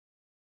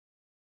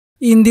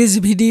In this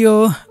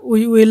video,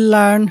 we will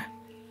learn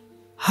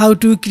how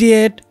to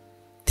create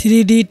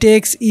 3D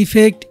text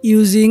effect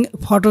using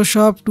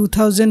Photoshop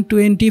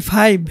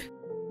 2025.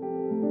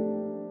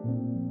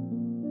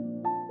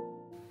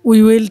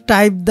 We will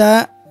type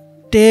the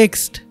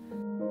text.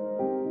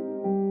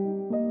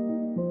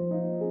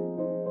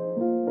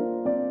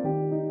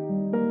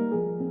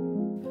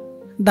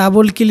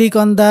 Double click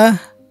on the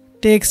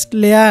text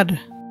layer.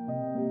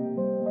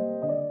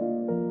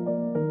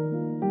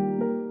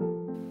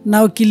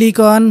 Now click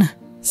on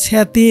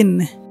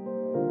Setting.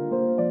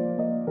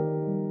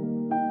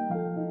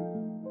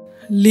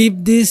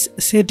 Leave these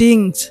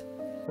settings.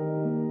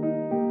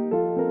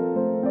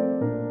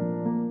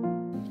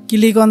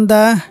 Click on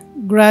the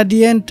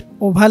gradient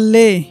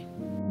overlay.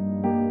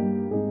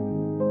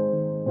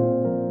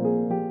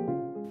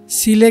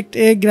 Select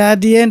a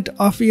gradient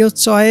of your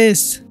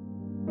choice.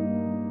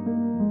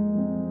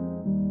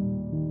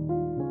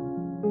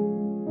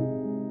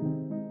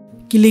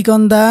 Click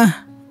on the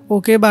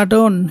OK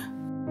button.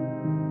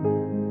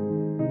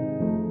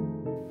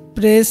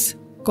 Press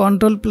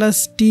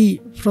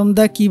Ctrl+T from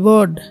the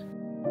keyboard.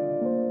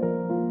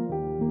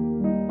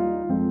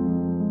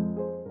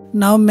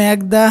 Now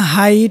make the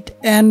height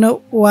and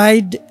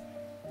width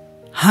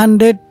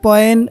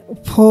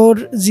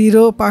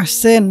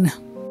 100.40%.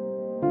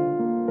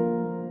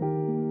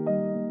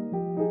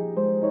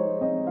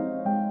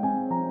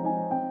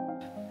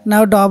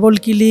 Now double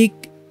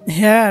click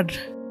here.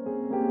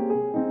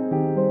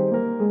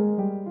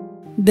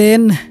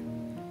 Then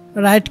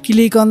right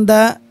click on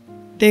the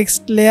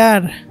text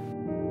layer.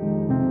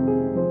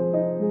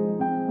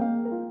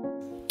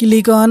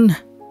 Click on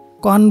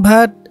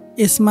Convert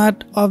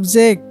Smart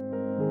Object.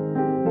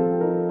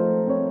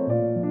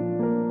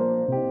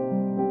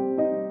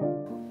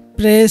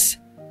 Press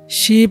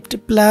Shift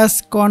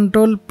plus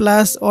Ctrl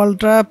plus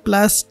Alt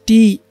plus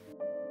T.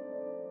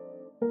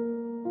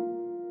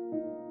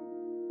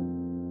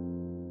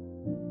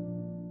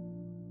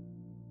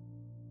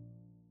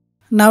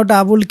 Now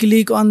double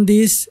click on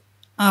this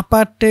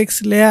upper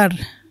text layer.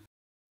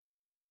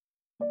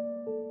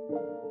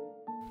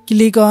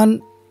 Click on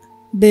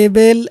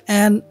Bevel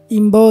and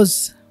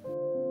Emboss.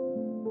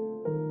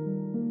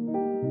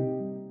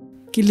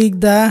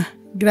 Click the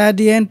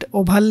gradient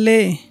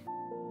overlay.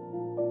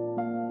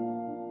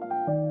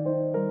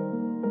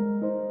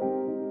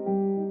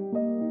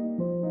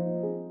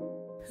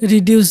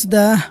 Reduce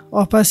the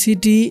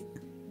opacity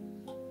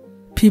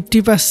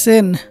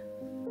 50%.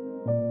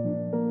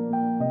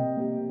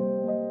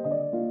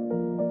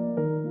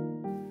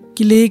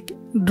 Click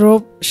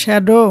Drop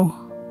Shadow.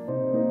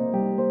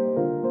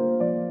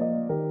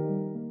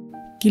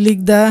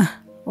 Click the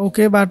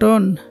OK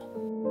button.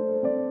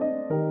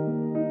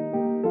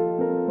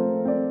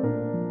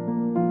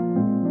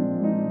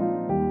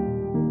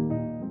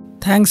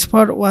 Thanks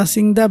for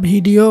watching the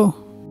video.